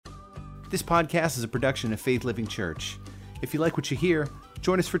This podcast is a production of Faith Living Church. If you like what you hear,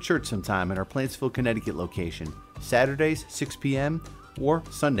 join us for church sometime at our Plantsville, Connecticut location, Saturdays, 6 p.m., or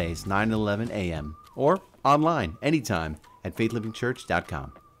Sundays, 9 and 11 a.m., or online anytime at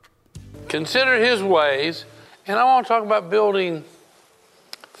faithlivingchurch.com. Consider his ways, and I want to talk about building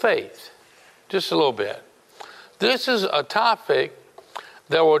faith just a little bit. This is a topic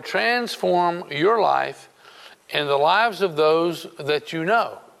that will transform your life and the lives of those that you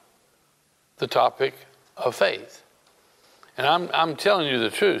know. The topic of faith. And I'm telling you the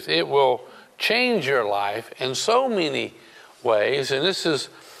truth. It will change your life in so many ways. And this is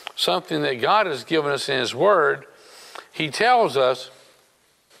something that God has given us in His Word. He tells us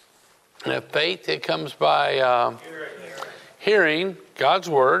that faith, it comes by hearing God's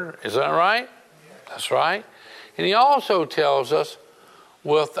Word. Is that right? That's right. And He also tells us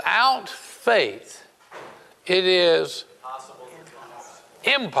without faith, it is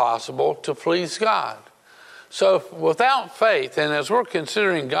impossible to please God. So without faith, and as we're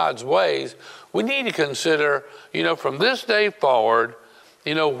considering God's ways, we need to consider, from this day forward,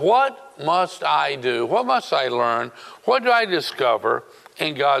 what must I do? What must I learn? What do I discover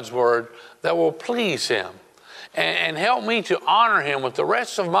in God's Word that will please Him and help me to honor Him with the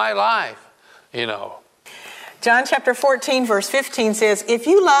rest of my life, John chapter 14, verse 15 says, if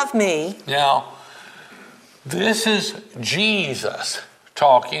you love me. Now, this is Jesus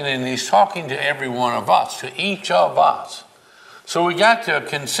talking, and He's talking to every one of us, to each of us. So we got to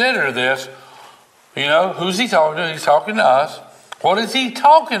consider this. Who's He talking to? He's talking to us. What is He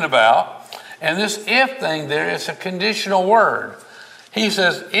talking about? And this if thing there is a conditional word. He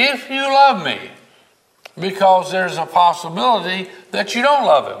says, if you love me, because there's a possibility that you don't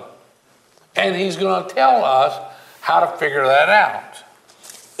love Him. And He's going to tell us how to figure that out.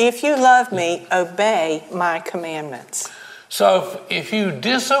 If you love me, obey my commandments. So if you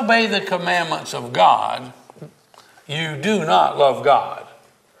disobey the commandments of God, you do not love God.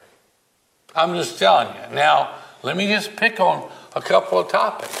 I'm just telling you. Now, let me just pick on a couple of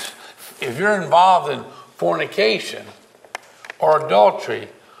topics. If you're involved in fornication or adultery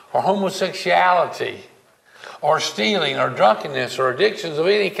or homosexuality or stealing or drunkenness or addictions of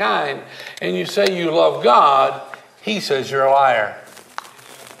any kind, and you say you love God, He says you're a liar.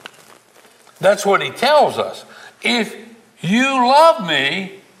 That's what He tells us. If you love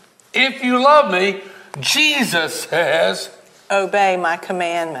me, Jesus says, obey my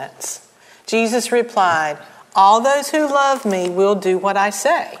commandments. Jesus replied, all those who love me will do what I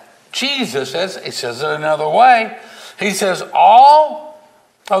say. Jesus says, He says it another way. He says, all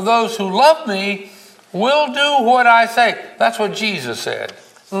of those who love me will do what I say. That's what Jesus said.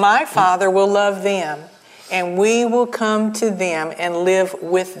 My Father will love them, and we will come to them and live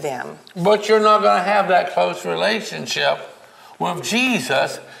with them. But you're not going to have that close relationship with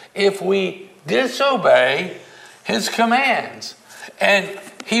Jesus if we disobey His commands. And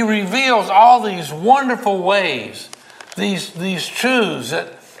He reveals all these wonderful ways, these truths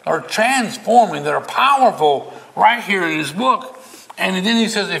that are transforming, that are powerful right here in His book. And then He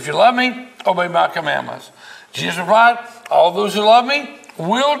says, if you love me, obey my commandments. Jesus replied, all those who love me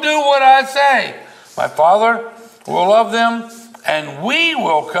will do what I say. My Father will love them, and we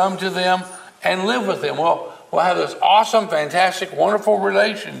will come to them and live with them. We'll have this awesome, fantastic, wonderful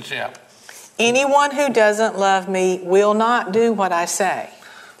relationship. Anyone who doesn't love me will not do what I say.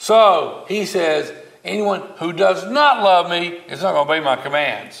 So, He says, anyone who does not love me is not going to obey my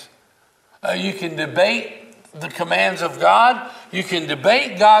commands. You can debate the commands of God. You can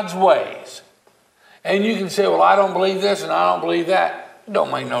debate God's ways. And you can say, well, I don't believe this and I don't believe that. It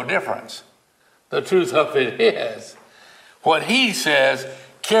don't make no difference. The truth of it is, what He says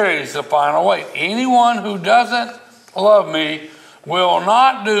carries the final weight. Anyone who doesn't love me will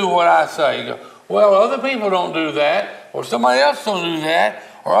not do what I say. You go, well, other people don't do that, or somebody else don't do that,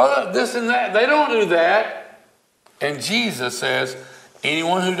 or other this and that. They don't do that. And Jesus says,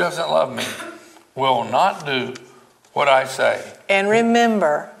 anyone who doesn't love me will not do what I say. And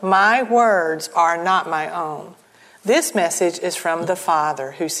remember, my words are not my own. This message is from the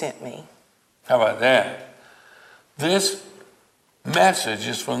Father who sent me. How about that? This message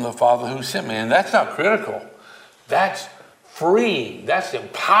is from the Father who sent me. And that's not critical. That's free. That's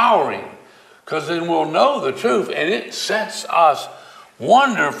empowering. Because then we'll know the truth. And it sets us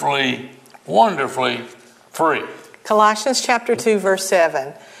wonderfully, wonderfully free. Colossians chapter 2, verse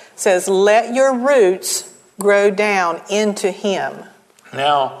 7 says, let your roots grow down into Him.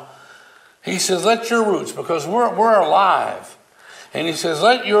 Now, He says, let your roots, because we're alive. And He says,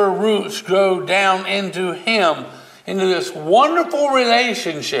 let your roots grow down into Him, into this wonderful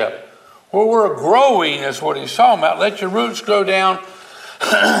relationship where we're growing is what He's talking about. Let your roots grow down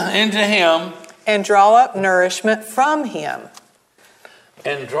into him. And draw up nourishment from him.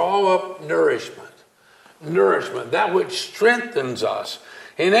 And draw up nourishment. Nourishment, that which strengthens us,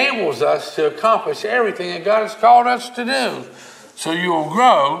 enables us to accomplish everything that God has called us to do. So you will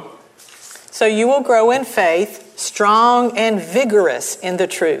grow. So you will grow in faith, strong and vigorous in the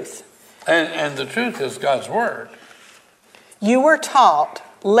truth. And the truth is God's word. You were taught,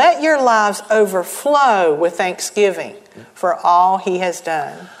 let your lives overflow with thanksgiving for all he has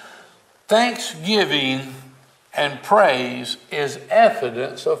done. Thanksgiving and praise is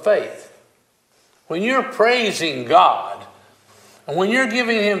evidence of faith. When you're praising God, and when you're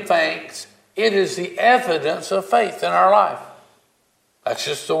giving him thanks, it is the evidence of faith in our life. That's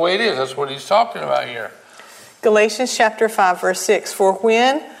just the way it is. That's what he's talking about here. Galatians chapter 5, verse 6. For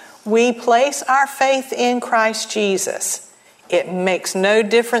when we place our faith in Christ Jesus, it makes no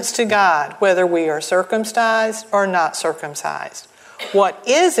difference to God whether we are circumcised or not circumcised. What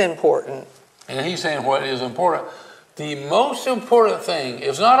is important, and he's saying what is important, the most important thing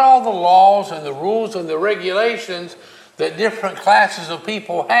is not all the laws and the rules and the regulations that different classes of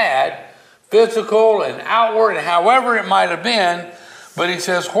people had, physical and outward and however it might have been, but he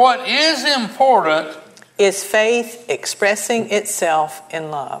says what is important is faith expressing itself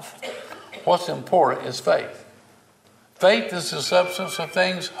in love. What's important is faith. Faith is the substance of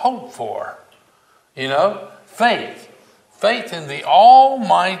things hoped for. You know, faith. Faith in the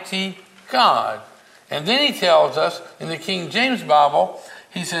Almighty God. And then he tells us in the King James Bible,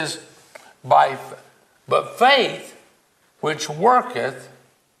 he says, but faith which worketh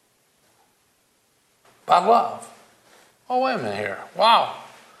by love. Oh, wait a minute here. Wow.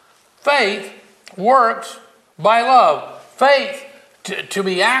 Faith works by love. Faith to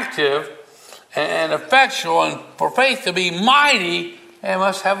be active and effectual, and for faith to be mighty, it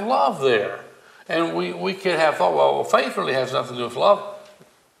must have love there. And we could have thought, well, faith really has nothing to do with love.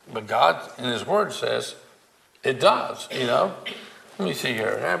 But God, in his word, says it does, you know. Let me see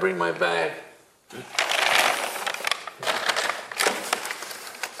here. Can I bring my bag?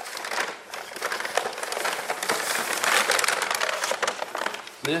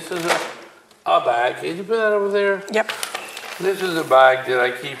 This is a bag. Can you put that over there? Yep. This is a bag that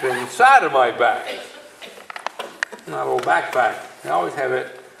I keep inside of my bag. My little backpack. I always have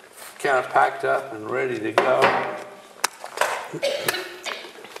it kind of packed up and ready to go.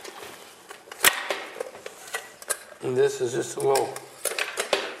 And this is just a little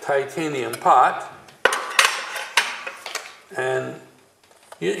titanium pot. And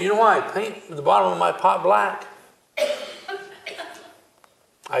you know why I paint the bottom of my pot black?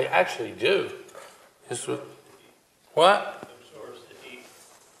 I actually do. This was what? Absorbs the heat.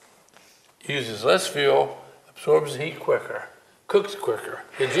 Uses less fuel, absorbs the heat quicker, cooks quicker.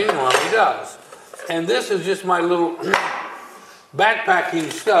 The genuinely does. And this is just my little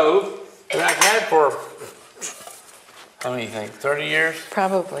backpacking stove that I've had for, how many you think, 30 years?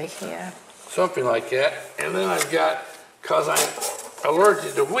 Probably, yeah. Something like that. And then I've got, because I'm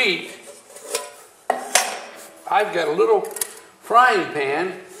allergic to wheat, I've got a little frying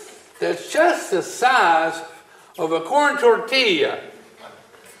pan that's just the size of a corn tortilla.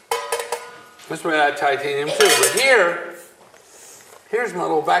 This made out of titanium too. But here's my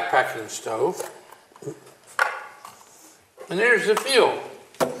little backpacking stove. And there's the fuel.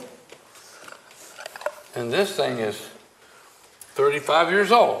 And this thing is 35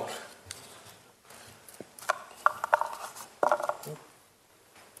 years old.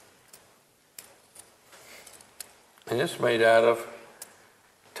 And it's made out of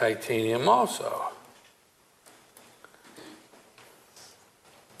titanium also.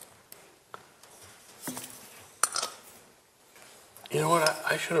 You know what?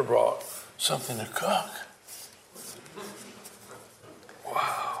 I should have brought something to cook.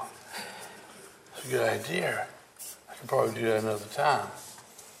 Wow. That's a good idea. I could probably do that another time.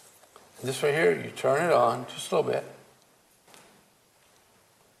 And this right here, you turn it on just a little bit.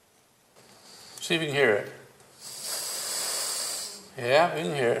 See if you can hear it. Yeah, we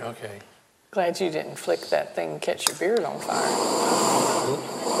can hear it. Okay. Glad you didn't flick that thing and catch your beard on fire.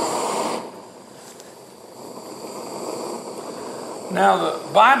 Now,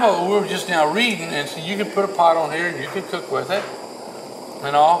 the Bible we were just now reading, and so you can put a pot on here and you can cook with it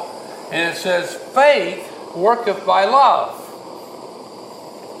and all. And it says, faith worketh by love.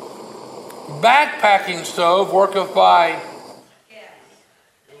 Backpacking stove worketh by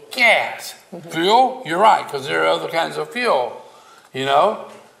gas. Fuel, you're right, because there are other kinds of fuel, you know.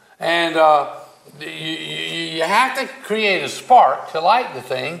 And you have to create a spark to light the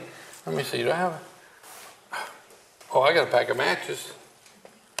thing. Let me see, do I have a... Oh, I got a pack of matches.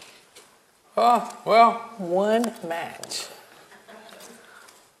 Oh, well. One match.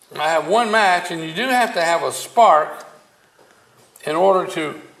 I have one match, and you do have to have a spark in order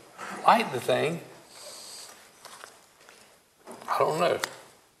to light the thing. I don't know.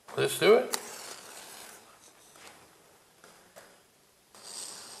 Let's do it.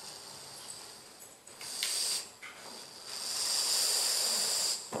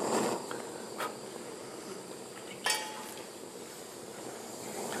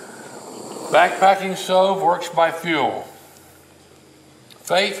 Backpacking stove works by fuel.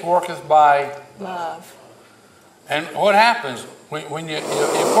 Faith worketh by love. And what happens when you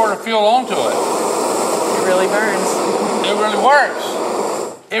pour the fuel onto it? It really burns. It really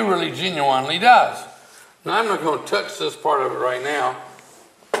works. It really genuinely does. Now, I'm not going to touch this part of it right now.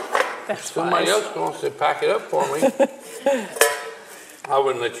 That's Somebody wise. else wants to pack it up for me. I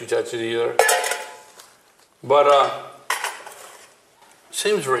wouldn't let you touch it either. But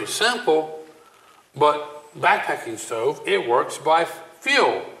seems very simple. But backpacking stove, it works by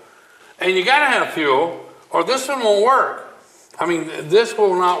fuel. And you got to have fuel or this one won't work. I mean, this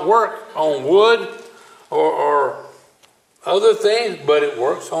will not work on wood or other things, but it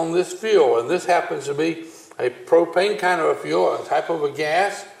works on this fuel. And this happens to be a propane kind of a fuel, a type of a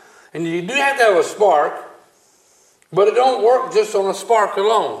gas. And you do have to have a spark, but it don't work just on a spark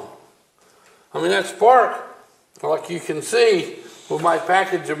alone. I mean, that spark, like you can see with my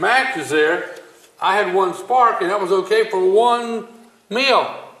package of matches there, I had one spark, and that was okay for one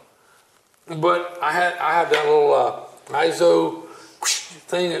meal. But I had that little ISO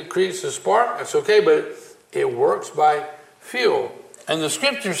thing that creates a spark. That's okay, but it works by fuel. And the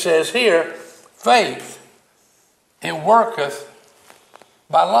scripture says here, faith, it worketh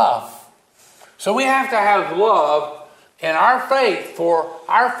by love. So we have to have love in our faith for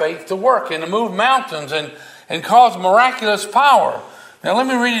our faith to work and to move mountains and cause miraculous power. Now let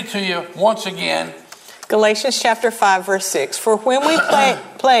me read it to you once again. Galatians chapter 5, verse 6. For when we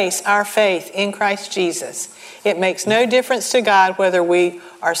place our faith in Christ Jesus, it makes no difference to God whether we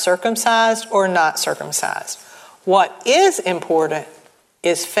are circumcised or not circumcised. What is important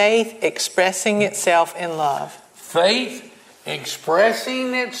is faith expressing itself in love. Faith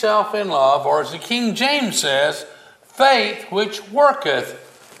expressing itself in love, or as the King James says, faith which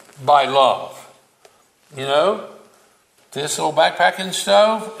worketh by love. You know, this little backpacking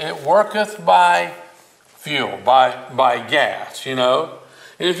stove, it worketh by fuel, by gas, you know.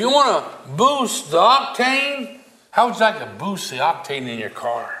 And if you want to boost the octane, how would you like to boost the octane in your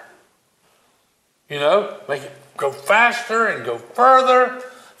car? You know, make it go faster and go further.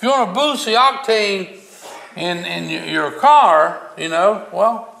 If you want to boost the octane in your car, you know,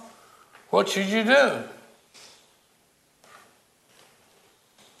 well, what should you do?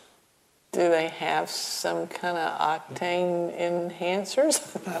 Do they have some kind of octane enhancers?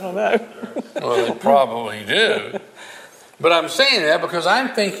 I don't know. Well, they probably do. But I'm saying that because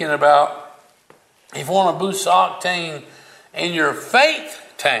I'm thinking about if you want to boost the octane in your faith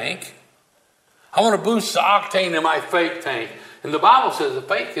tank, I want to boost the octane in my faith tank. And the Bible says that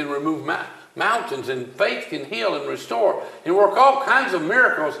faith can remove mountains, and faith can heal and restore and work all kinds of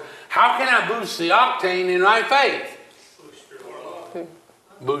miracles. How can I boost the octane in my faith?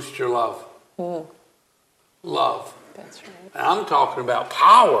 Boost your love. Love. That's right. And I'm talking about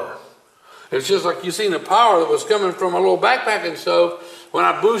power. It's just like you seen the power that was coming from a little backpacking stove. When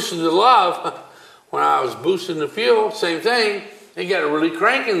I boosted the love, when I was boosting the fuel, same thing, it got it really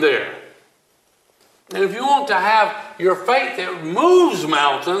cranking there. And if you want to have your faith that moves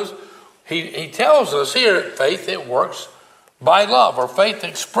mountains, he tells us here, faith that works by love, or faith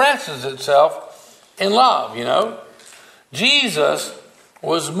expresses itself in love, you know. Jesus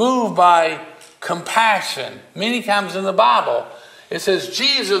was moved by compassion. Many times in the Bible, it says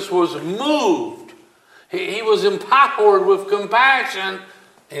Jesus was moved. He was empowered with compassion,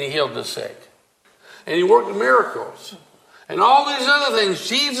 and he healed the sick. And he worked miracles. And all these other things,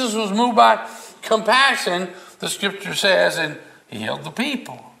 Jesus was moved by compassion, the scripture says, and he healed the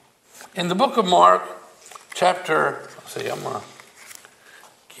people. In the book of Mark, chapter, can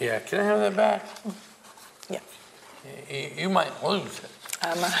I have that back? Yeah. You might lose it.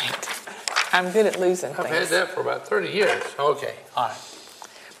 I might. I'm good at losing I've things. had that for about 30 years. Okay, all right.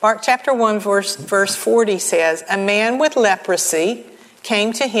 Mark chapter 1, verse 40 says, a man with leprosy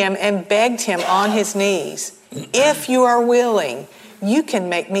came to him and begged him on his knees, if you are willing, you can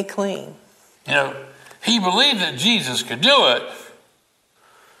make me clean. You know, he believed that Jesus could do it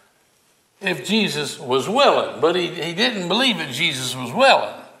if Jesus was willing, but he didn't believe that Jesus was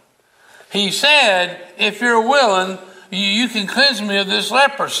willing. He said, if you're willing, you can cleanse me of this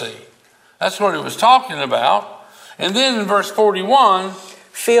leprosy. That's what he was talking about. And then in verse 41,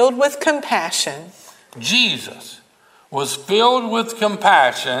 filled with compassion, Jesus was filled with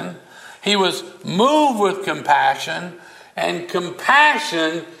compassion. He was moved with compassion, and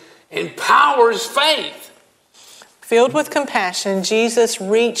compassion empowers faith. Filled with compassion, Jesus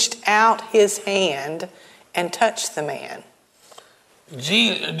reached out his hand and touched the man. Do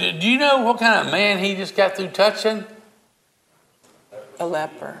you know what kind of man he just got through touching? A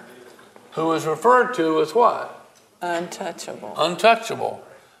leper. Who was referred to as what? Untouchable. Untouchable.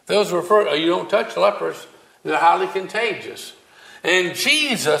 Those referred, you don't touch lepers. They're highly contagious. And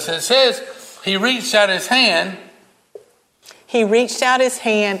Jesus, it says, he reached out his hand. He reached out his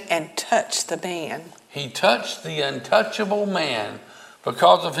hand and touched the man. He touched the untouchable man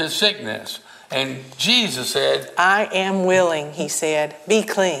because of his sickness. And Jesus said, I am willing, he said, be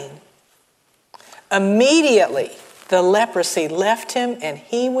clean. Immediately, the leprosy left him and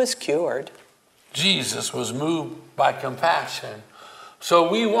he was cured. Jesus was moved by compassion. So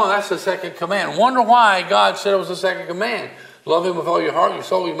that's the second command. Wonder why God said it was the second command. Love him with all your heart, your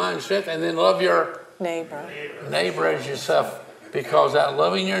soul, your mind, and strength, and then love your neighbor as yourself. Because that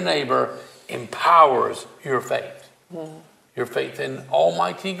loving your neighbor empowers your faith. Your faith in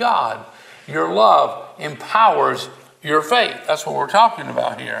Almighty God. Your love empowers your faith. That's what we're talking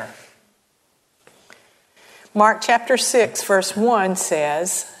about here. Mark chapter 6, verse 1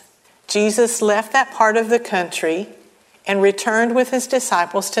 says, Jesus left that part of the country and returned with his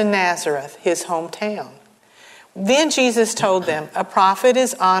disciples to Nazareth, his hometown. Then Jesus told them, a prophet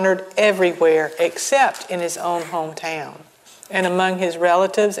is honored everywhere except in his own hometown and among his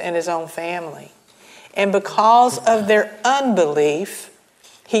relatives and his own family. And because of their unbelief,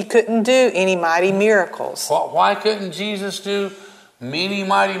 he couldn't do any mighty miracles. Why couldn't Jesus do many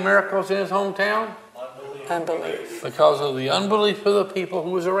mighty miracles in his hometown? Unbelief. Because of the unbelief of the people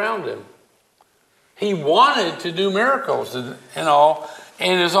who was around him. He wanted to do miracles and all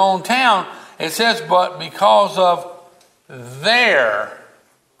in his own town. It says, but because of their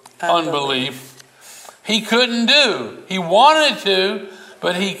unbelief, he couldn't do. He wanted to,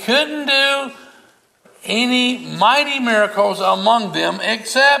 but he couldn't do any mighty miracles among them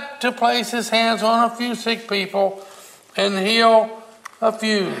except to place his hands on a few sick people and heal a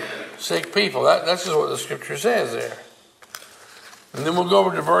few sick people. That's just what the scripture says there. And then we'll go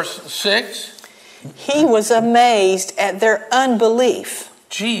over to verse 6. He was amazed at their unbelief.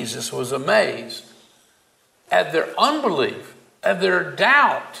 Jesus was amazed at their unbelief, at their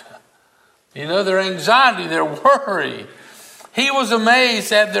doubt, their anxiety, their worry. He was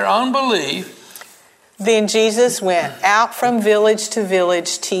amazed at their unbelief. Then Jesus went out from village to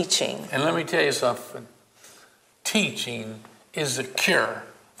village teaching. And let me tell you something. Teaching is the cure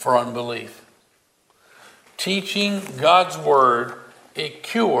for unbelief. Teaching God's word, it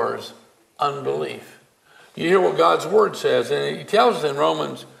cures unbelief. You hear what God's word says, and he tells us in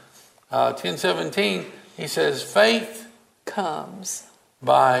Romans 10:17, he says, faith comes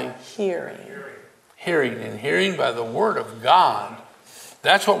by hearing, and hearing by the word of God.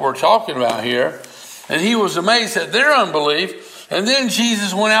 That's what we're talking about here. And he was amazed at their unbelief. And then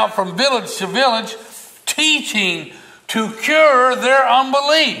Jesus went out from village to village teaching to cure their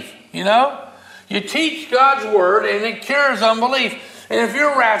unbelief. You teach God's word and it cures unbelief. And if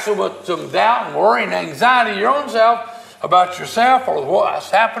you're wrestling with some doubt and worry and anxiety your own self about yourself or what's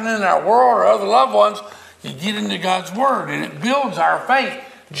happening in our world or other loved ones, you get into God's word and it builds our faith.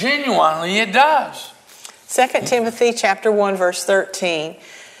 Genuinely, it does. 2 Timothy chapter 1, verse 13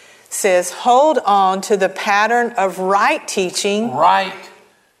 says, hold on to the pattern of right teaching. Right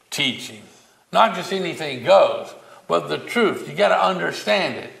teaching. Not just anything goes, but the truth. You got to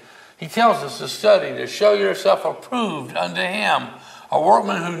understand it. He tells us to study, to show yourself approved unto him, a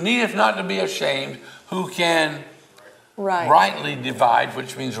workman who needeth not to be ashamed, who can rightly divide,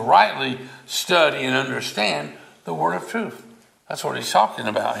 which means rightly study and understand the word of truth. That's what he's talking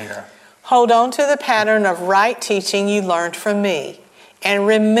about here. Hold on to the pattern of right teaching you learned from me. And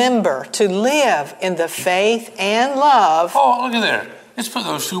remember to live in the faith and love. Oh, look at there. Let's put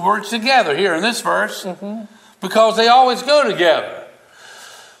those two words together here in this verse. Because they always go together.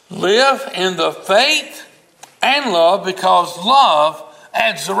 Live in the faith and love, because love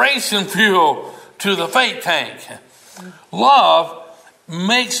adds the racing fuel to the faith tank. Love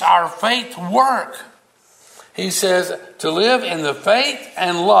makes our faith work. He says to live in the faith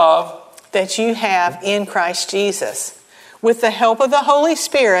and love that you have in Christ Jesus, with the help of the Holy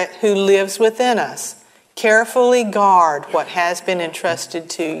Spirit who lives within us. Carefully guard what has been entrusted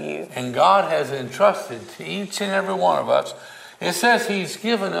to you. And God has entrusted to each and every one of us. It says he's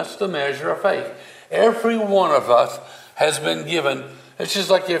given us the measure of faith. Every one of us has been given. It's just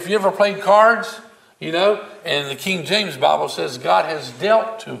like if you ever played cards, and the King James Bible says God has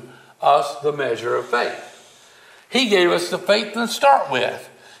dealt to us the measure of faith. He gave us the faith to start with.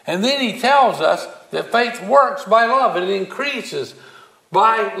 And then he tells us that faith works by love. It increases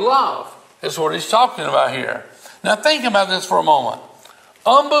by love. That's what he's talking about here. Now think about this for a moment.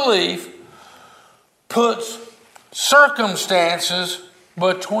 Unbelief puts circumstances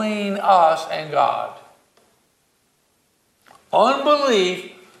between us and God.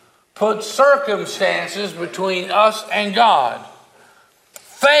 Unbelief puts circumstances between us and God.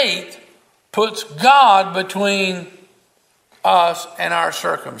 Faith puts God between us and our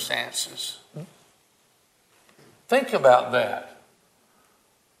circumstances. Think about that.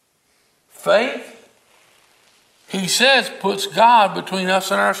 Faith, he says, puts God between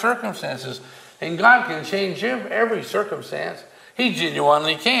us and our circumstances. And God can change every circumstance. He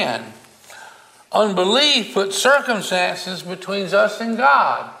genuinely can. Unbelief puts circumstances between us and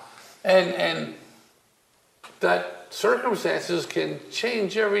God. And that circumstances can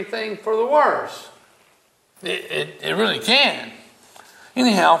change everything for the worse. It really can.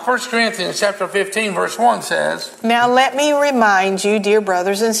 Anyhow, 1 Corinthians chapter 15, verse 1 says, Now let me remind you, dear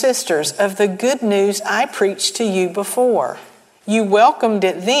brothers and sisters, of the good news I preached to you before. You welcomed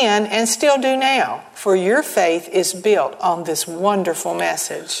it then and still do now, for your faith is built on this wonderful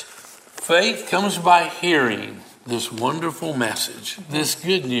message. Faith comes by hearing this wonderful message, this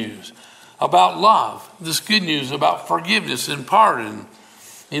good news about love, this good news about forgiveness and pardon.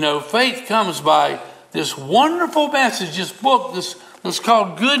 Faith comes by this wonderful message, this book, this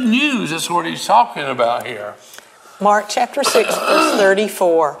called Good News. That's what he's talking about here. Mark chapter 6, verse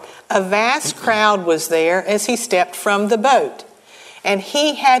 34. A vast crowd was there as he stepped from the boat, and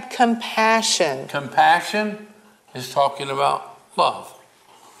he had compassion. Compassion is talking about love.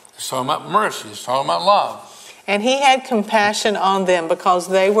 It's talking about mercy. It's talking about love. And he had compassion on them because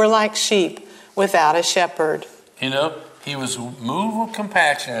they were like sheep without a shepherd. He was moved with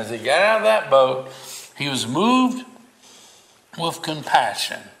compassion. As he got out of that boat, he was moved with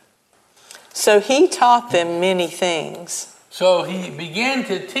compassion. So he taught them many things. So he began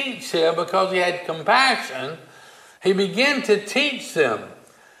to teach them because he had compassion. He began to teach them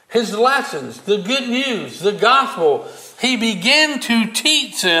his lessons, the good news, the gospel. He began to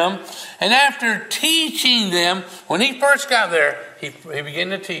teach them. And after teaching them, when he first got there, he began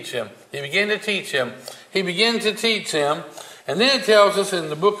to teach them. He began to teach them. He began to teach them. And then it tells us in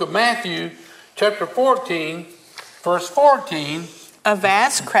the book of Matthew, chapter 14, verse 14. A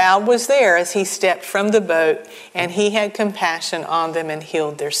vast crowd was there as he stepped from the boat, and he had compassion on them and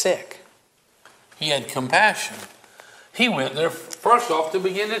healed their sick. He had compassion. He went there first off to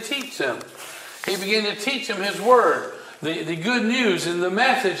begin to teach them. He began to teach them his word, the good news and the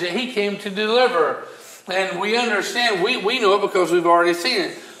message that he came to deliver. And we understand, we know it because we've already seen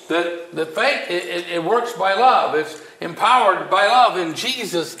it, that the faith, it works by love. It's empowered by love. And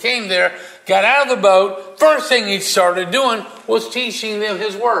Jesus came there, got out of the boat. First thing he started doing was teaching them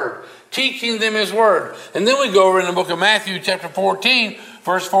his word. Teaching them his word. And then we go over in the book of Matthew chapter 14,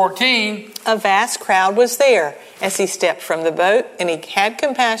 verse 14. A vast crowd was there as he stepped from the boat, and he had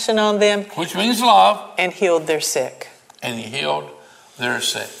compassion on them. Which means love. And healed their sick. And he healed their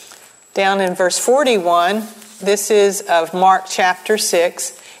sick. Down in verse 41, this is of Mark chapter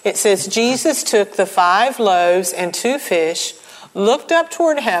 6. It says, Jesus took the 5 loaves and 2 fish, looked up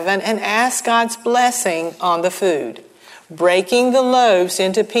toward heaven, and asked God's blessing on the food. Breaking the loaves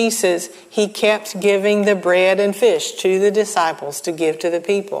into pieces, he kept giving the bread and fish to the disciples to give to the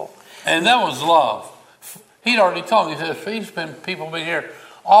people. And that was love. He'd already told them, he said, people been here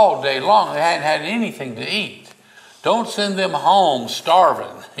all day long. They hadn't had anything to eat. Don't send them home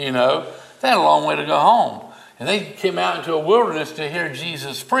starving, They had a long way to go home. And they came out into a wilderness to hear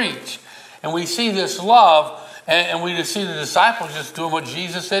Jesus preach. And we see this love, and we just see the disciples just doing what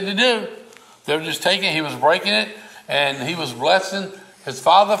Jesus said to do. They were just taking it, he was breaking it, and he was blessing his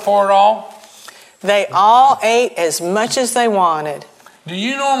Father for it all. They all ate as much as they wanted. Do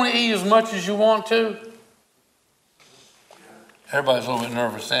you normally eat as much as you want to? Everybody's a little bit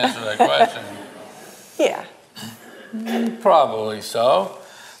nervous to answer that question. Yeah. Probably so.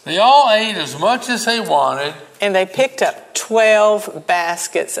 They all ate as much as they wanted. And they picked up 12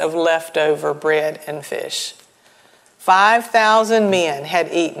 baskets of leftover bread and fish. 5,000 men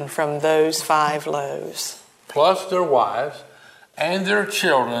had eaten from those 5 loaves. Plus their wives and their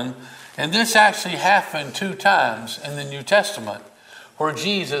children. And this actually happened 2 times in the New Testament, where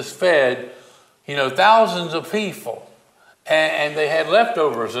Jesus fed, thousands of people. And they had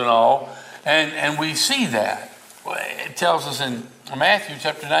leftovers and all. And we see that. It tells us in Matthew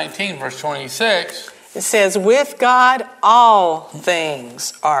chapter 19, verse 26. It says, with God, all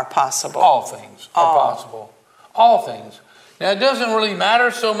things are possible. All things are possible. All things. Now, it doesn't really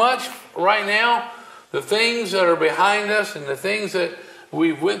matter so much right now the things that are behind us and the things that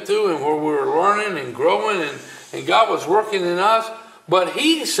we went through and where we were learning and growing and God was working in us. But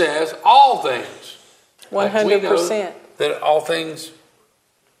he says all things. 100%. That all things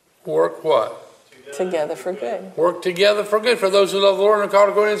work what? Together for good. Work together for good for those who love the Lord and are called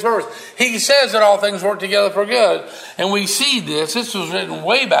according to his purpose. He says that all things work together for good. And we see this. This was written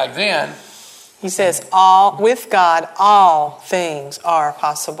way back then. He says, with God, all things are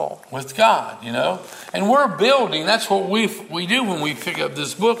possible. With God, you know. And we're building, that's what we do when we pick up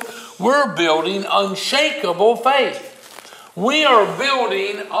this book. We're building unshakable faith. We are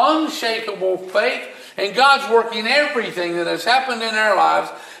building unshakable faith. And God's working everything that has happened in our lives.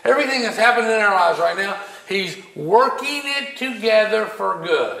 Everything that's happened in our lives right now, he's working it together for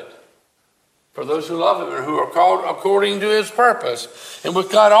good. For those who love him and who are called according to his purpose. And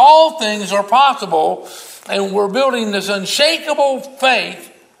with God, all things are possible. And we're building this unshakable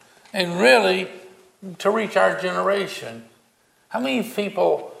faith and really to reach our generation. How many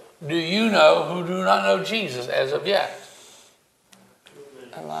people do you know who do not know Jesus as of yet?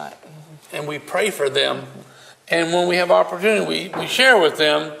 A lot. And we pray for them. And when we have opportunity, we share with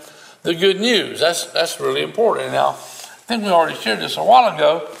them the good news. That's really important. Now, I think we already shared this a while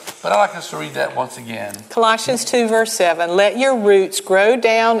ago, but I'd like us to read that once again. Colossians 2 verse 7, let your roots grow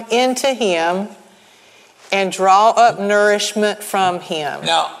down into him and draw up nourishment from him.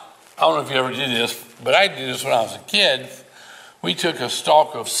 Now, I don't know if you ever did this, but I did this when I was a kid. We took a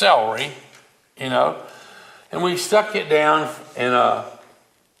stalk of celery, you know, and we stuck it down in a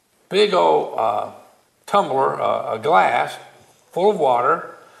big old tumbler, a glass full of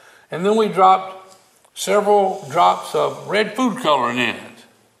water, and then we dropped several drops of red food coloring in it.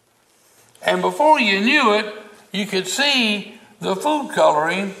 And before you knew it, you could see the food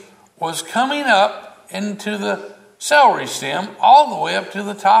coloring was coming up into the celery stem all the way up to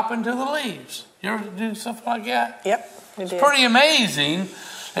the top and to the leaves. You ever do something like that? Yep. It's pretty amazing.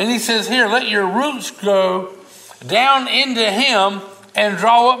 And he says here, let your roots go down into him and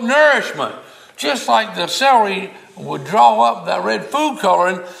draw up nourishment. Just like the celery would draw up that red food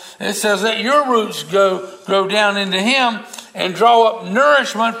coloring, it says that your roots go down into him and draw up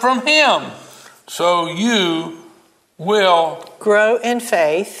nourishment from him. So you will grow in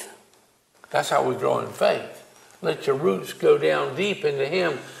faith. That's how we grow in faith. Let your roots go down deep into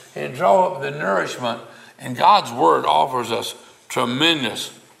him and draw up the nourishment. And God's word offers us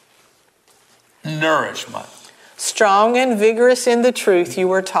tremendous nourishment. Strong and vigorous in the truth you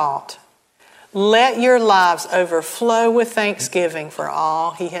were taught. Let your lives overflow with thanksgiving for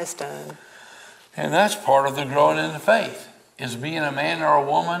all he has done. And that's part of the growing in the faith, is being a man or a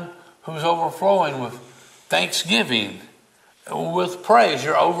woman who's overflowing with thanksgiving, with praise.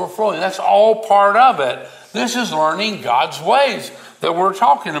 You're overflowing. That's all part of it. This is learning God's ways that we're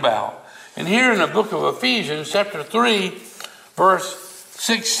talking about. And here in the book of Ephesians, chapter 3, verse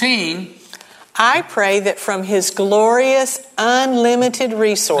 16, I pray that from his glorious, unlimited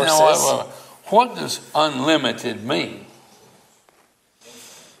resources... Now, what does unlimited mean?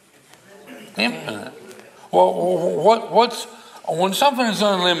 Infinite. Well, what's when something is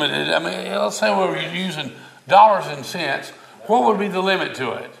unlimited? I mean, let's say we were using dollars and cents. What would be the limit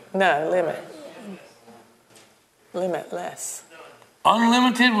to it? No, limit. Limitless.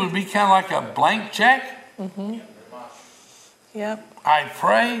 Unlimited would be kind of like a blank check. Mm-hmm. Yep. I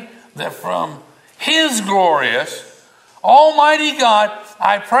pray that from his glorious, Almighty God,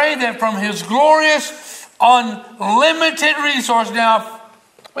 I pray that from his glorious, unlimited resource. Now,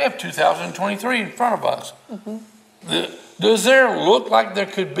 we have 2023 in front of us. Mm-hmm. Does there look like there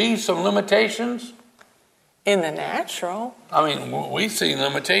could be some limitations? In the natural. I mean, we've seen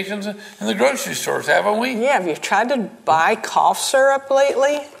limitations in the grocery stores, haven't we? Yeah, have you tried to buy cough syrup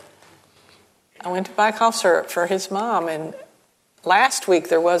lately? I went to buy cough syrup for his mom, and last week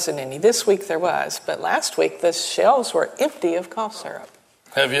there wasn't any. This week there was. But last week the shelves were empty of cough syrup.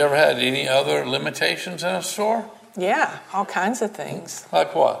 Have you ever had any other limitations in a store? Yeah, all kinds of things.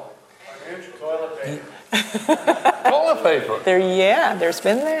 Like what? Toilet paper. Toilet paper. There's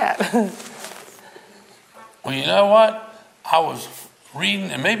been that. Well, you know what? I was reading,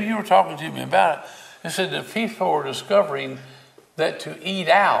 and maybe you were talking to me about it. It said that people were discovering that to eat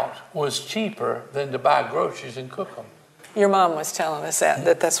out was cheaper than to buy groceries and cook them. Your mom was telling us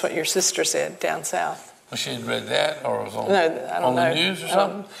that's what your sister said down south. Well, she had read that, or it was on the news or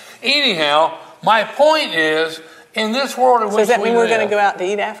something. Anyhow, my point is, in this world in which we live... So does that mean we're going to go out to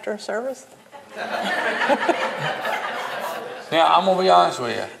eat after service? Now, I'm going to be honest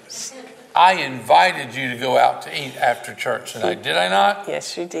with you. I invited you to go out to eat after church tonight. Did I not?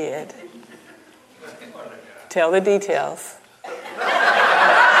 Yes, you did. Tell the details.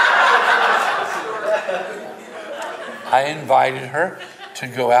 I invited her to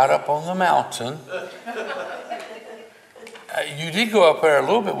go out up on the mountain. You did go up there a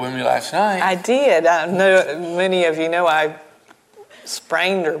little bit with me last night. I did. I know many of you know I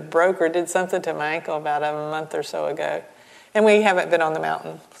sprained or broke or did something to my ankle about a month or so ago. And we haven't been on the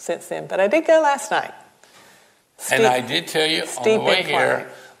mountain since then. But I did go last night. And I did tell you on the way here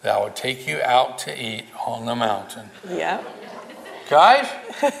that I would take you out to eat on the mountain. Yeah. Guys,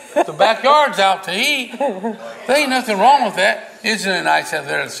 the backyard's out to eat. There ain't nothing wrong with that. Isn't it nice out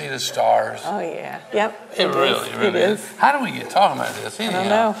there to see the stars? Oh, yeah. Yep. It really is. How do we get talking about this? Anyhow. I don't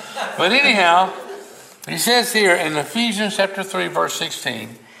know. But anyhow, he says here in Ephesians chapter 3, verse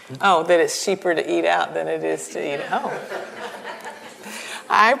 16. Oh, that it's cheaper to eat out than it is to eat at home.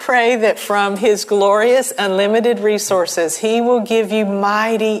 I pray that from his glorious, unlimited resources, he will give you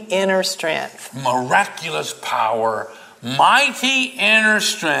mighty inner strength. Miraculous power, mighty inner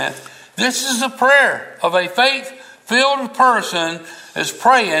strength. This is a prayer of a faith-filled person is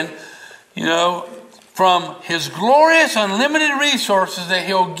praying, from his glorious, unlimited resources that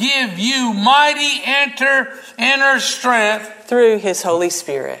he'll give you mighty inner strength. Through his Holy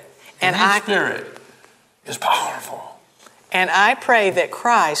Spirit. And his Spirit is powerful. And I pray that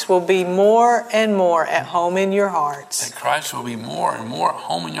Christ will be more and more at home in your hearts. That Christ will be more and more at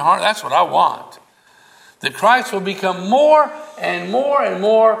home in your heart. That's what I want. That Christ will become more and more and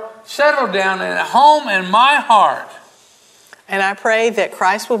more settled down and at home in my heart. And I pray that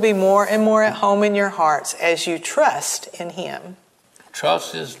Christ will be more and more at home in your hearts as you trust in him.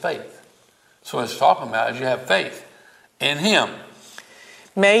 Trust is faith. So it's talking about as you have faith in him.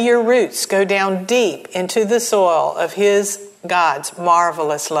 May your roots go down deep into the soil of God's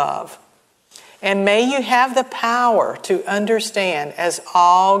marvelous love. And may you have the power to understand as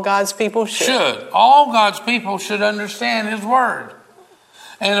all God's people should. All God's people should understand his word.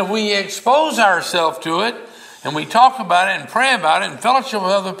 And if we expose ourselves to it, and we talk about it and pray about it and fellowship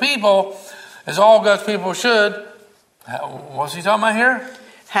with other people, as all God's people should, what's he talking about here?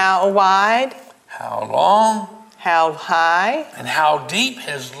 How wide, how long, how high, and how deep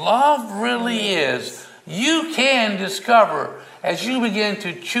his love really is. You can discover as you begin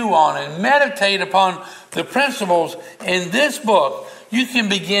to chew on and meditate upon the principles in this book, you can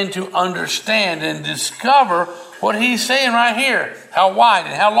begin to understand and discover what he's saying right here. How wide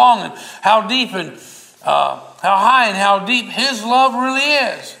and how long and how deep and how high and how deep his love really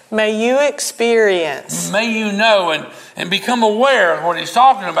is. May you experience. May you know and become aware of what he's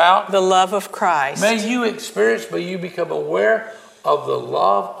talking about. The love of Christ. May you become aware of the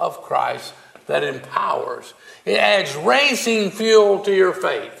love of Christ that empowers. It adds racing fuel to your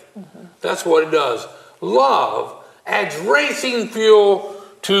faith. Mm-hmm. That's what it does. Love adds racing fuel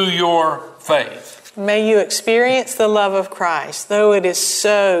to your faith. May you experience the love of Christ, though it is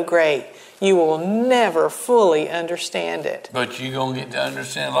so great. You will never fully understand it. But you're going to get to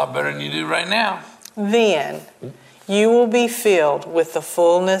understand a lot better than you do right now. Then you will be filled with the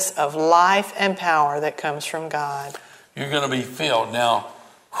fullness of life and power that comes from God. You're going to be filled. Now,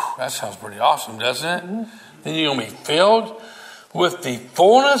 that sounds pretty awesome, doesn't it? Mm-hmm. Then you're going to be filled with the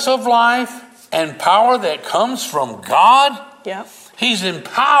fullness of life and power that comes from God. Yep. He's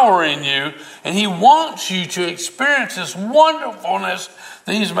empowering you, and he wants you to experience this wonderfulness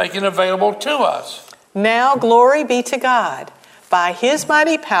that he's making available to us. Now glory be to God. By his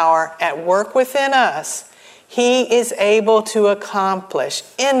mighty power at work within us, he is able to accomplish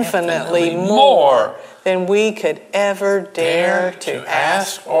infinitely more than we could ever dare to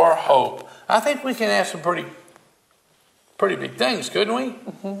ask or hope. I think we can ask some pretty big things, couldn't we?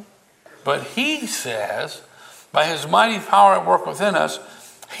 Mm-hmm. But he says, by his mighty power at work within us,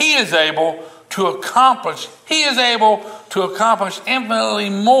 he is able to accomplish infinitely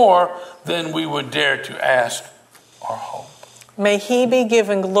more than we would dare to ask or hope. May he be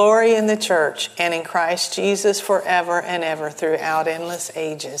given glory in the church and in Christ Jesus forever and ever throughout endless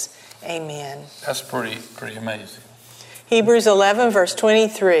ages. Amen. That's pretty amazing. Hebrews 11 verse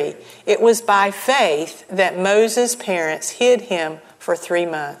 23. It was by faith that Moses' parents hid him for 3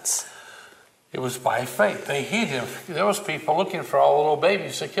 months. It was by faith. They hid him. There was people looking for all the little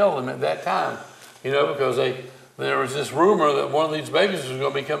babies to kill them at that time. Because there was this rumor that one of these babies was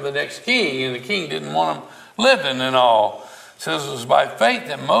going to become the next king, and the king didn't want him living and all. It says it was by faith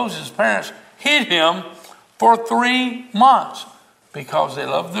that Moses' parents hid him for 3 months because they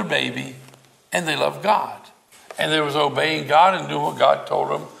loved their baby and they loved God. And they was obeying God and doing what God told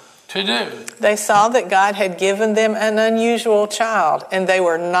them to do. They saw that God had given them an unusual child, and they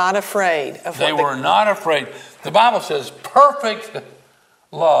were not afraid of They were not afraid. The Bible says perfect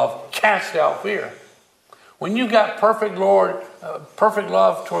love casts out fear. When you got perfect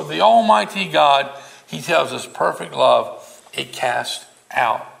love toward the Almighty God, he tells us perfect love, it casts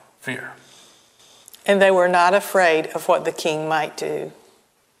out fear. And they were not afraid of what the king might do.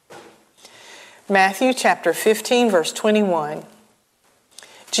 Matthew chapter 15, verse 21.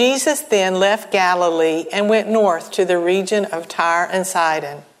 Jesus then left Galilee and went north to the region of Tyre and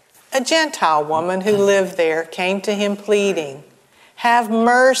Sidon. A Gentile woman who lived there came to him pleading, "Have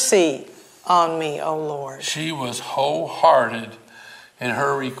mercy on me, O Lord." She was wholehearted in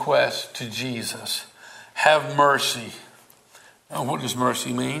her request to Jesus. Have mercy. Now, what does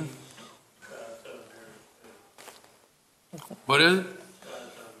mercy mean? What is it?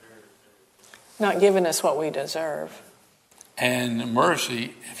 Not giving us what we deserve. And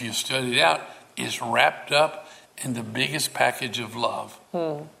mercy, if you study it out, is wrapped up in the biggest package of love.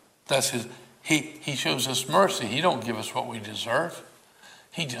 That's his. He shows us mercy. He don't give us what we deserve.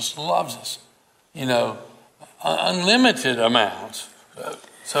 He just loves us. Unlimited amounts.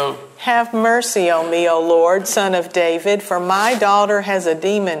 So Have mercy on me, O Lord, Son of David, for my daughter has a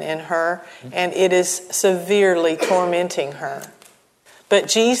demon in her, and it is severely tormenting her. But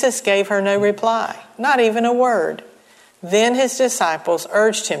Jesus gave her no reply, not even a word. Then his disciples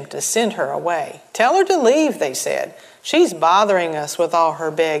urged him to send her away. "Tell her to leave," they said. "She's bothering us with all her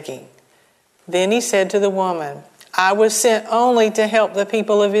begging." Then he said to the woman, "I was sent only to help the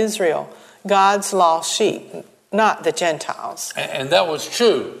people of Israel, God's lost sheep, not the Gentiles." And that was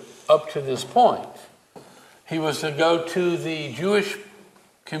true up to this point. He was to go to the Jewish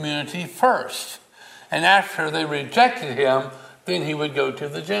community first. And after they rejected him, then he would go to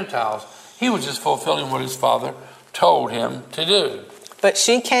the Gentiles. He was just fulfilling what his Father told him to do. But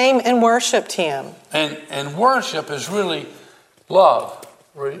she came and worshiped him. And worship is really love.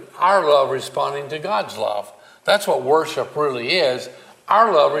 Our love responding to God's love. That's what worship really is.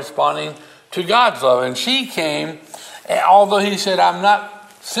 Our love responding to God's love. And she came, although he said, "I'm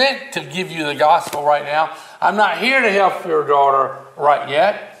not sent to give you the gospel right now. I'm not here to help your daughter right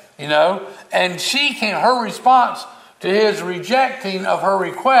yet," And she came, her response to his rejecting of her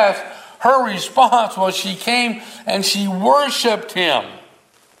request, her response was she came and she worshiped him.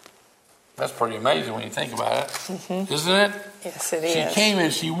 That's pretty amazing when you think about it, isn't it? Yes, it is. She came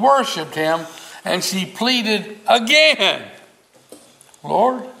and she worshiped him and she pleaded again,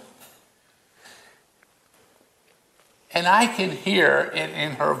 "Lord." And I can hear it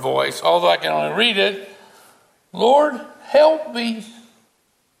in her voice, although I can only read it, "Lord, help me."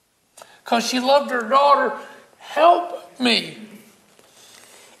 Because she loved her daughter. Help me.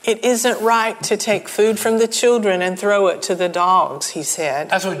 "It isn't right to take food from the children and throw it to the dogs," he said.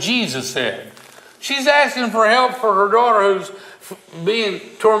 That's what Jesus said. She's asking for help for her daughter who's being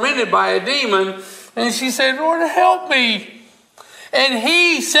tormented by a demon. And she said, "Lord, help me." And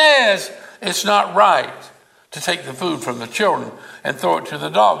he says it's not right to take the food from the children and throw it to the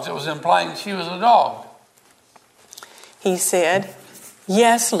dogs. It was implying she was a dog. He said,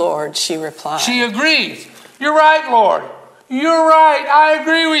 "Yes, Lord," she replied. She agrees. "You're right, Lord. You're right. I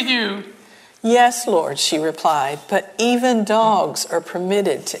agree with you." "Yes, Lord," she replied, "but even dogs are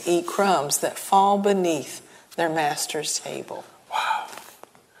permitted to eat crumbs that fall beneath their master's table." Wow.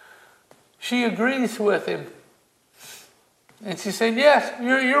 She agrees with him. And she said, "Yes,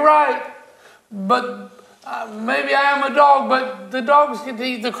 you're right. But maybe I am a dog, but the dogs get to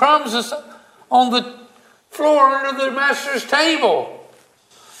eat the crumbs on the floor under the master's table."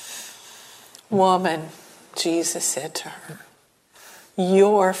 "Woman," Jesus said to her,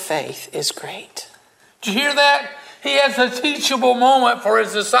 "your faith is great." Did you hear that? He has a teachable moment for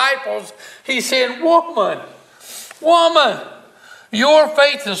his disciples. He said, woman, your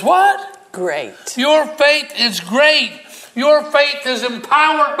faith is what? Great. Your faith is great. Your faith is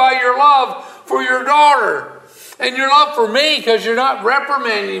empowered by your love for your daughter and your love for me, because you're not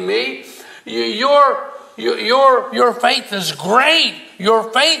reprimanding me. Your faith is great. Your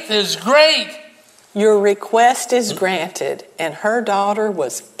faith is great. Your request is granted, and her daughter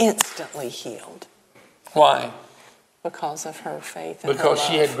was instantly healed. Why? Because of her faith and Because her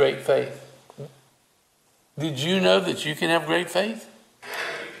she love. had great faith. Did you know that you can have great faith?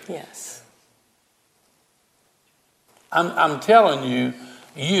 Yes. I'm telling you,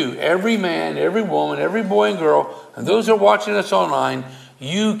 every man, every woman, every boy and girl, and those who are watching us online,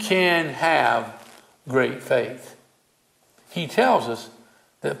 you can have great faith. He tells us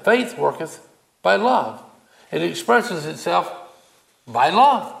that faith worketh by love. It expresses itself by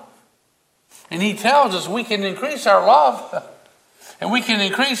love. And he tells us we can increase our love and we can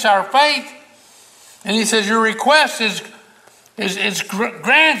increase our faith. And he says your request is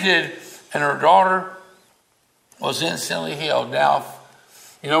granted. And her daughter was instantly healed. Now,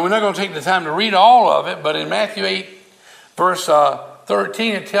 we're not going to take the time to read all of it, but in Matthew 8, verse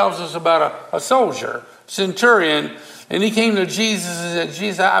 13, it tells us about a soldier, centurion, and he came to Jesus and said,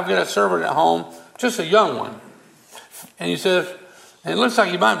 Jesus, I've got a servant at home, just a young one. And he says, and it looks like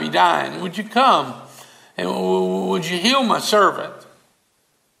he might be dying. Would you come and would you heal my servant?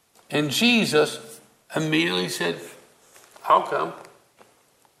 And Jesus immediately said, I'll come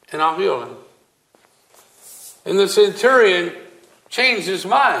and I'll heal him. And the centurion changed his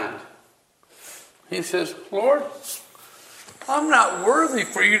mind. He says, Lord, I'm not worthy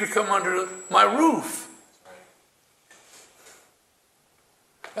for you to come under my roof.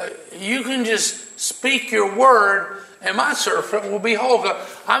 You can just speak your word and my servant will be whole.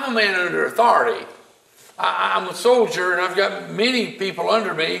 I'm a man under authority. I'm a soldier and I've got many people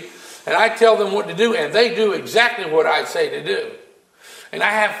under me and I tell them what to do and they do exactly what I say to do. And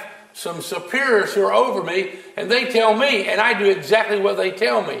I have some superiors who are over me and they tell me and I do exactly what they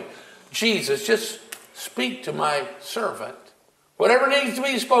tell me. Jesus, just speak to my servant. Whatever needs to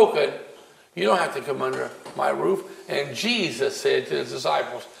be spoken, you don't have to come under my roof. And Jesus said to his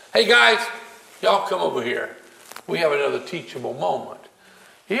disciples, hey guys, y'all come over here. We have another teachable moment.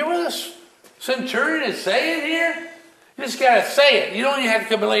 You hear what this centurion is saying here? You just got to say it. You don't even have to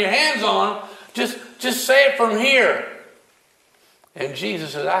come and lay your hands on him. Just say it from here. And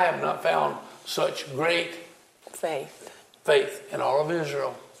Jesus said, I have not found such great faith in all of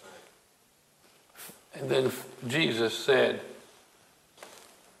Israel. And then Jesus said,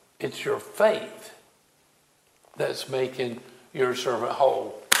 it's your faith that's making your servant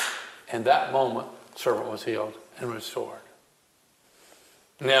whole. And that moment, the servant was healed and restored.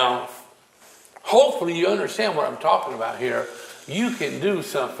 Now, hopefully you understand what I'm talking about here. You can do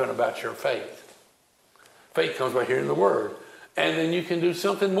something about your faith. Faith comes by hearing the word. And then you can do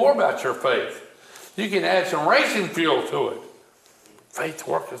something more about your faith. You can add some racing fuel to it. Faith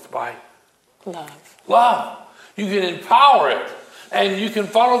worketh by love. You can empower it. And you can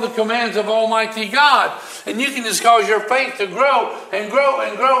follow the commands of Almighty God. And you can just cause your faith to grow and grow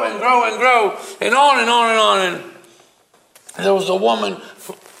and grow and grow and grow. And on and on and on. And there was a woman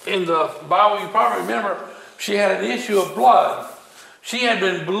in the Bible, you probably remember, she had an issue of blood. She had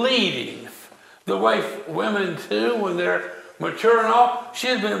been bleeding the way women do when they're mature and all. She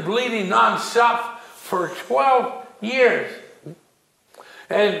had been bleeding nonstop for 12 years.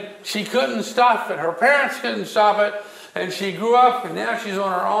 And she couldn't stop it. Her parents couldn't stop it. And she grew up and now she's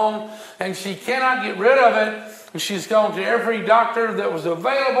on her own. And she cannot get rid of it. And she's gone to every doctor that was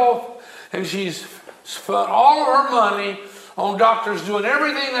available. And she's spent all of her money on doctors doing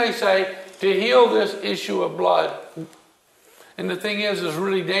everything they say to heal this issue of blood. And the thing is, it's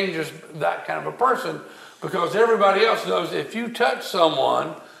really dangerous, that kind of a person, because everybody else knows if you touch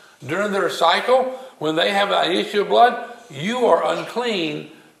someone during their cycle, when they have an issue of blood, you are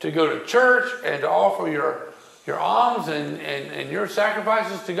unclean to go to church and to offer your alms and your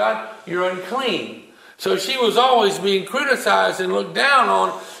sacrifices to God. You're unclean. So she was always being criticized and looked down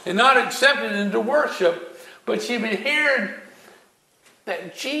on and not accepted into worship. But she'd been hearing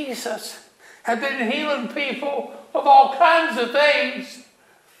that Jesus had been healing people of all kinds of things.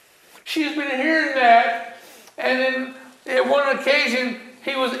 She's been hearing that. And then at one occasion,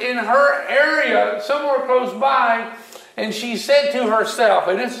 he was in her area, somewhere close by, and she said to herself,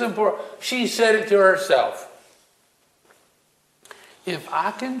 and this is important, she said it to herself, if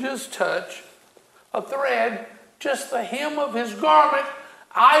I can just touch a thread, just the hem of his garment,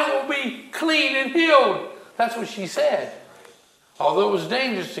 I will be clean and healed. That's what she said. Although it was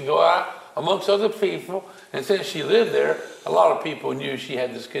dangerous to go out amongst other people, and since she lived there, a lot of people knew she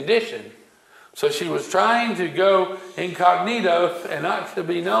had this condition. So she was trying to go incognito and not to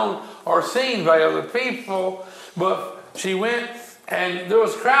be known or seen by other people, but she went and there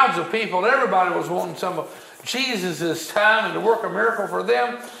was crowds of people and everybody was wanting some of Jesus' time and to work a miracle for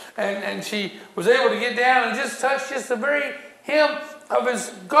them. And she was able to get down and just touch just the very hem of his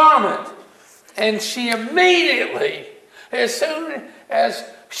garment. And she immediately, as soon as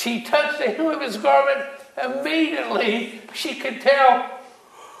she touched the hem of his garment, immediately she could tell.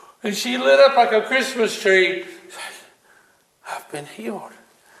 And she lit up like a Christmas tree. I've been healed.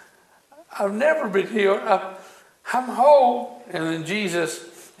 I've never been healed. I'm whole. And then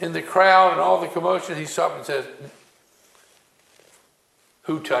Jesus, in the crowd and all the commotion, he stopped and says,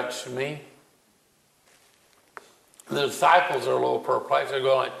 who touched me? The disciples are a little perplexed. They're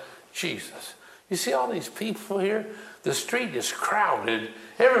going like, Jesus, you see all these people here? The street is crowded.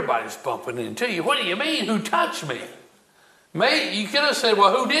 Everybody's bumping into you. What do you mean, who touched me? Maybe you could have said,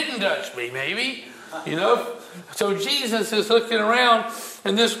 well, who didn't touch me, maybe? You know? So Jesus is looking around,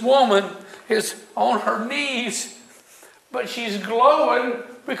 and this woman is on her knees, but she's glowing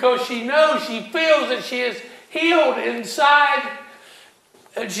because she knows, she feels that she is healed inside.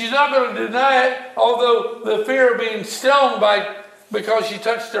 And she's not going to deny it, although the fear of being stoned because she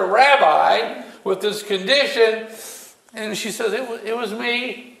touched a rabbi with this condition. And she says, it was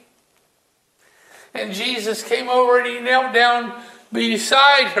me. And Jesus came over and he knelt down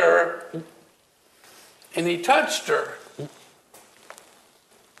beside her and he touched her.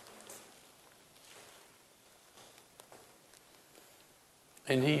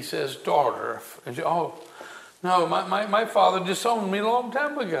 And he says, daughter. And she, oh, no, my father disowned me a long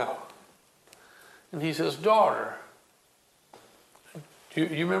time ago. And he says, daughter. Do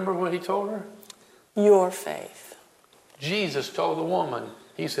you remember what he told her? Your faith. Jesus told the woman,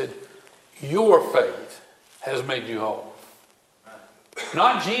 he said, your faith has made you whole.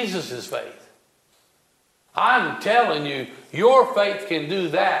 Not Jesus' faith. I'm telling you, your faith can do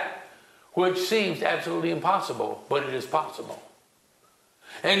that which seems absolutely impossible, but it is possible.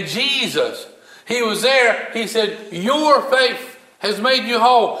 And Jesus, he was there, he said, your faith has made you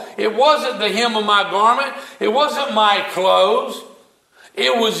whole. It wasn't the hem of my garment. It wasn't my clothes.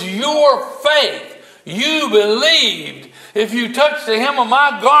 It was your faith. You believed. If you touched the hem of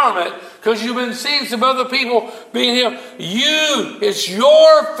my garment, because you've been seeing some other people being healed, it's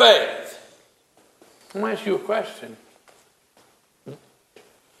your faith. I'm going to ask you a question.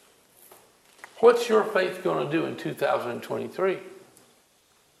 What's your faith going to do in 2023?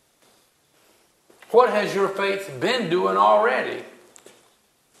 What has your faith been doing already?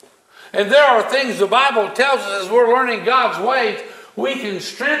 And there are things the Bible tells us as we're learning God's ways, we can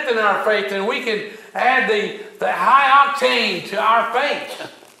strengthen our faith and we can add the high octane to our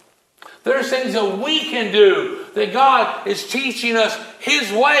faith. There's things that we can do that God is teaching us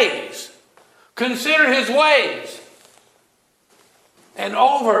His ways. Consider His ways. And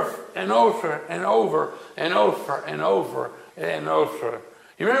over and over and over and over and over and over.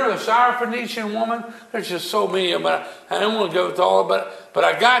 You remember the Syrophoenician woman? There's just so many of them. I don't want to go through all of it, but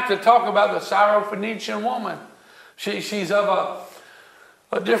I got to talk about the Syrophoenician woman. She's of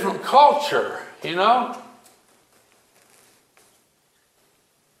a different culture, you know.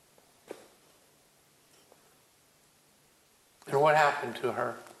 And what happened to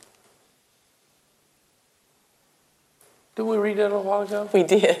her? Did we read that a while ago? We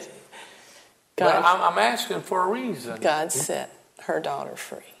did. But I'm asking for a reason. God set her daughter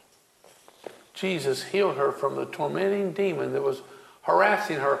free. Jesus healed her from the tormenting demon that was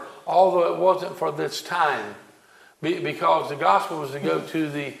harassing her, although it wasn't for this time. Because the gospel was to go to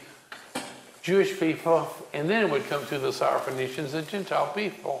the Jewish people, and then it would come to the Syrophoenicians, the Gentile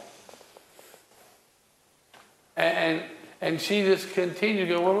people. And she just continued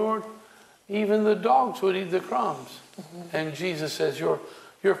to go, well, Lord, even the dogs would eat the crumbs. Mm-hmm. And Jesus says, your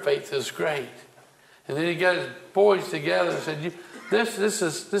faith is great. And then he got his boys together and said, this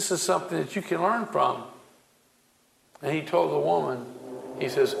is something that you can learn from. And he told the woman, he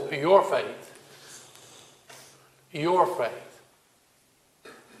says, your faith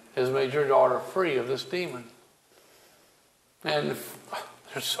has made your daughter free of this demon. And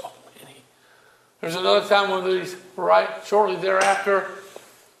there's so many. There's another time when shortly thereafter,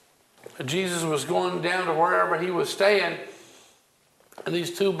 Jesus was going down to wherever he was staying, and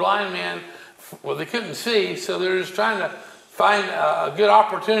these two blind men, well, they couldn't see, so they're just trying to find a good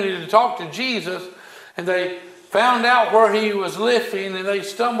opportunity to talk to Jesus, and they found out where he was living, and they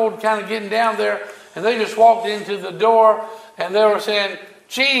stumbled kind of getting down there, and they just walked into the door, and they were saying,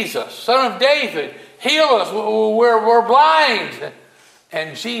 Jesus, Son of David, heal us, we're blind.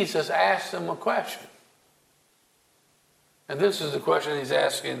 And Jesus asked them a question. And this is the question he's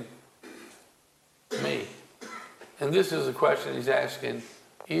asking me. And this is the question he's asking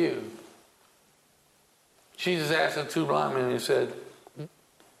you. Jesus asked the two blind men, and he said,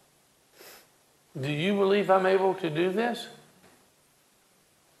 do you believe I'm able to do this?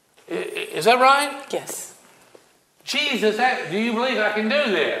 Is that right? Yes. Jesus asked, do you believe I can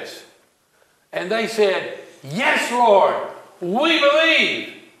do this? And they said, yes, Lord, we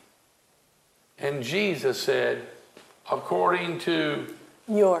believe. And Jesus said, according to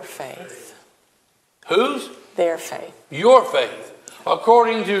your faith. Whose? Their faith. Your faith.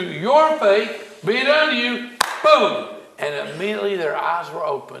 According to your faith, be it unto you, boom. And immediately their eyes were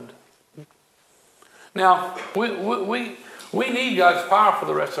opened. Now, we need God's power for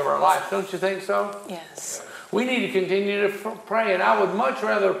the rest of our life. Don't you think so? Yes. We need to continue to pray. And I would much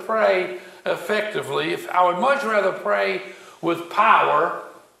rather pray effectively. I would much rather pray with power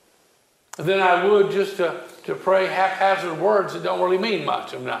than I would just to pray haphazard words that don't really mean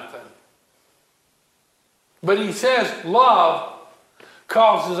much of nothing. But he says love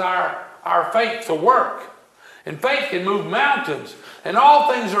causes our faith to work. And faith can move mountains. And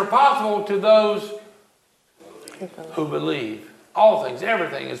all things are possible to those who believe. All things,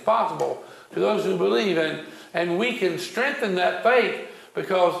 everything is possible to those who believe. And we can strengthen that faith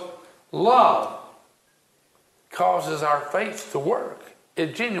because love causes our faith to work.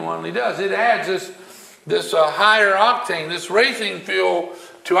 It genuinely does. It adds this higher octane, this racing fuel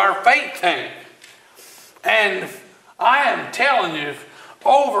to our faith tank. And I am telling you,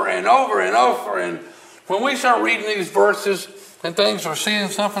 over and over and over, and when we start reading these verses and things or seeing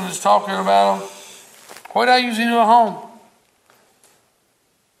something that's talking about them, what do I usually do at home?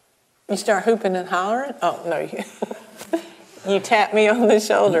 You start hooping and hollering? Oh, no. You tap me on the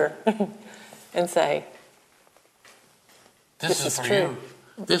shoulder and say, This is for you.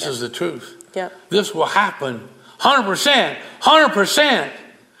 This is the truth. Yep. This will happen 100%. 100%.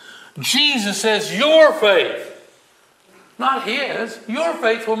 Jesus says your faith, not his, your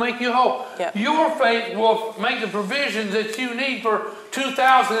faith will make you whole. Yep. Your faith will make the provisions that you need for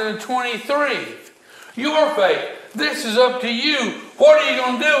 2023. Your faith. This is up to you. What are you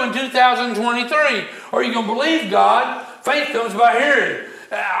going to do in 2023? Are you going to believe God? Faith comes by hearing.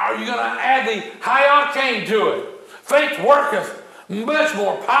 Are you going to add the high octane to it? Faith worketh much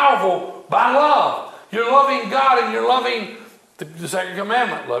more powerful by love. You're loving God and you're loving the second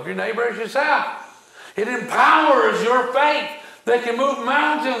commandment. Love your neighbor as yourself. It empowers your faith that can move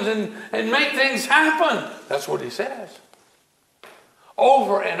mountains and make things happen. That's what he says.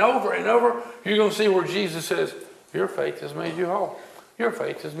 Over and over and over, you're going to see where Jesus says, your faith has made you whole. Your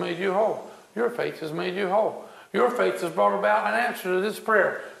faith has made you whole. Your faith has made you whole. Your faith has brought about an answer to this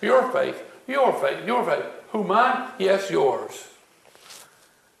prayer. Your faith, your faith, your faith. Who, mine? Yes, yours.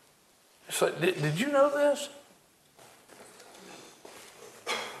 So, did you know this?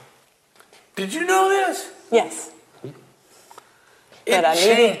 Did you know this? yes. But I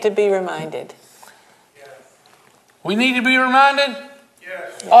needed to be reminded. We need to be reminded?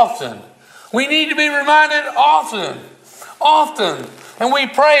 Yes. Often. We need to be reminded often. Often. And we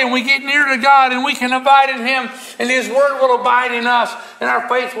pray and we get near to God and we can abide in Him and His Word will abide in us and our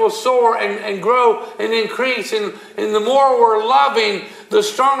faith will soar and grow and increase. And the more we're loving, the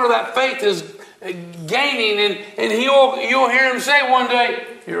stronger that faith is gaining. And you'll hear Him say one day,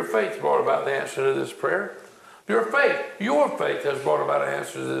 your faith brought about the answer to this prayer. Your faith has brought about an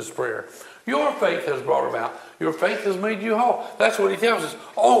answer to this prayer. Your faith has brought about. Your faith has made you whole. That's what He tells us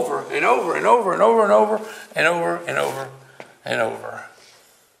over and over and over and over and over and over and over and over.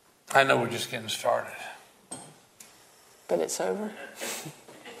 I know we're just getting started. But it's over.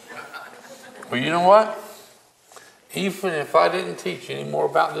 Well, you know what? Even if I didn't teach you any more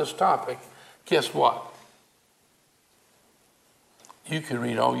about this topic, guess what? You can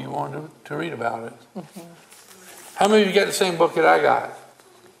read all you want to read about it. Mm-hmm. How many of you got the same book that I got?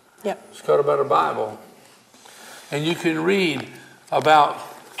 Yep. It's called about a Bible. And you can read about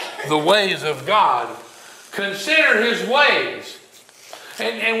the ways of God. Consider His ways.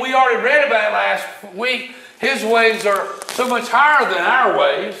 And we already read about it last week. His ways are so much higher than our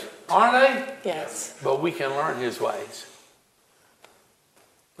ways, aren't they? Yes. But we can learn His ways.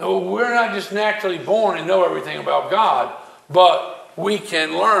 No, we're not just naturally born and know everything about God, but we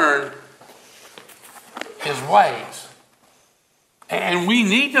can learn His ways. And we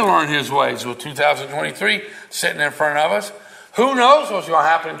need to learn His ways with 2023 sitting in front of us. Who knows what's going to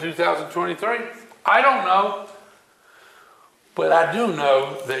happen in 2023? I don't know. But I do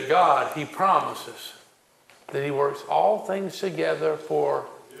know that God, He promises that He works all things together for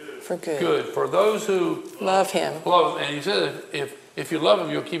good. For those who love Him. Love Him. And He said, if you love Him,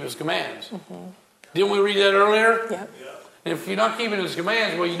 you'll keep His commands. Mm-hmm. Didn't we read that earlier? Yep. And if you're not keeping His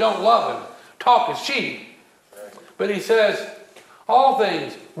commands, well, you don't love Him. Talk is cheap. But He says, all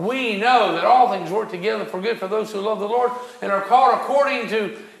things, we know that all things work together for good for those who love the Lord and are called according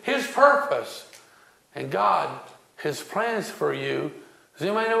to His purpose. And God, His plans for you. Does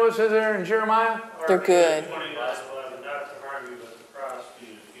anybody know what it says there in Jeremiah? They're good.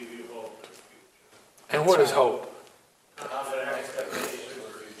 And what is hope?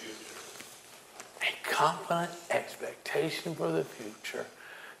 A confident expectation for the future.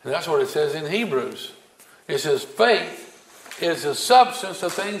 And that's what it says in Hebrews. It says faith is the substance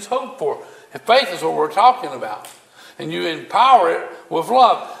of things hoped for. And faith is what we're talking about. And you empower it with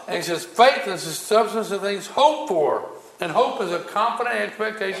love. And it says faith is the substance of things hoped for. And hope is a confident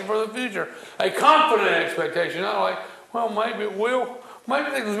expectation for the future. A confident expectation. Not like, well, maybe it will.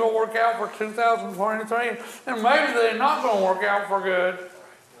 Maybe things will work out for 2023. And maybe they're not going to work out for good.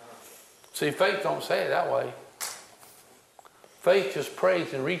 See, faith don't say it that way. Faith just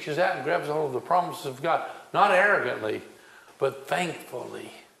prays and reaches out and grabs hold of the promises of God. Not arrogantly, but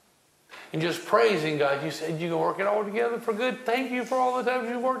thankfully. And just praising God. You said you're going to work it all together for good. Thank you for all the times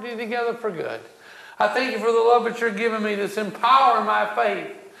you worked it together for good. I thank you for the love that you're giving me that's empowering my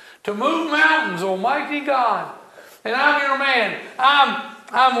faith to move mountains, Almighty God. And I'm your man.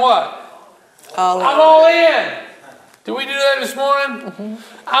 I'm what? I'm all in. Did we do that this morning? Mm-hmm.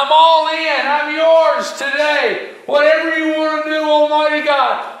 I'm all in. I'm yours today. Whatever you want to do, Almighty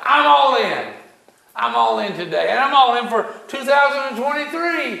God, I'm all in. I'm all in today. And I'm all in for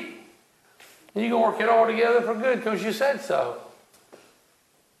 2023. And you're going to work it all together for good because you said so.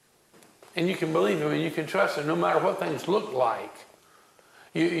 And you can believe Him and you can trust Him no matter what things look like.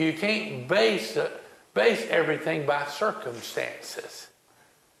 You can't base everything by circumstances.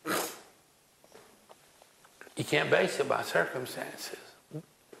 You can't base it by circumstances.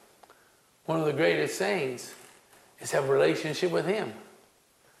 One of the greatest things is have a relationship with Him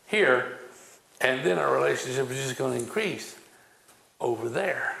here, and then our relationship is just going to increase over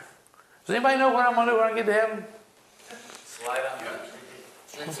there. Does anybody know what I'm going to do when I get to heaven? Slide on the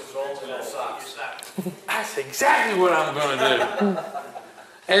streets of gold and little socks. That's exactly what I'm going to do.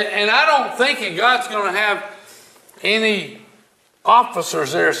 And I don't think that God's going to have any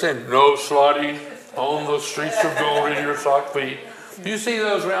officers there saying, no sliding on the streets of gold in your sock feet. You see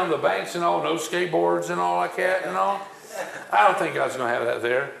those around the banks and all, no skateboards and all like that and all? I don't think God's going to have that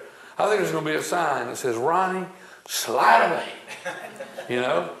there. I think there's going to be a sign that says, Ronnie, slide away. You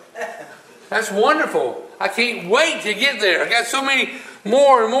know? That's wonderful. I can't wait to get there. I got so many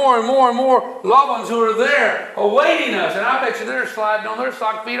more and more and more and more loved ones who are there awaiting us. And I bet you they're sliding on their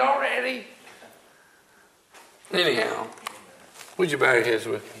sock feet already. Anyhow, would you bow your heads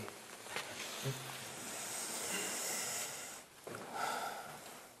with me?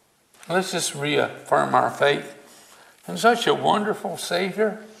 Let's just reaffirm our faith in such a wonderful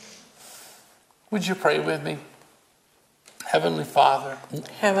Savior. Would you pray with me? Heavenly Father.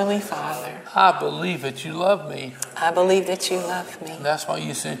 Heavenly Father. I believe that you love me. I believe that you love me. And that's why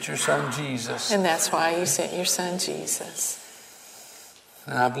you sent your Son Jesus. And that's why you sent your Son Jesus.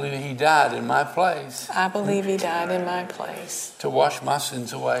 And I believe that He died in my place. I believe He died in my place. To wash my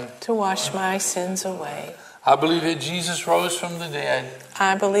sins away. To wash my sins away. I believe that Jesus rose from the dead.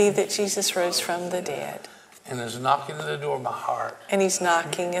 I believe that Jesus rose from the dead. And is knocking at the door of my heart. And He's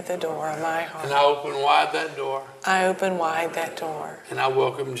knocking at the door of my heart. And I open wide that door. I open wide that door. And I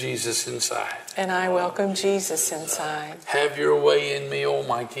welcome Jesus inside. And I welcome Jesus inside. Have your way in me,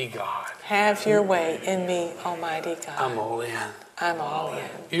 Almighty God. Have your way in me, Almighty God. I'm all in. I'm all in.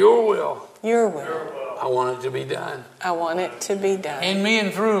 Your will. Your will. I want it to be done. I want it to be done. In me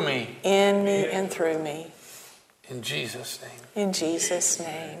and through me. In me and through me. In Jesus' name. In Jesus'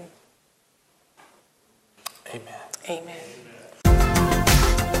 name. Amen. Amen.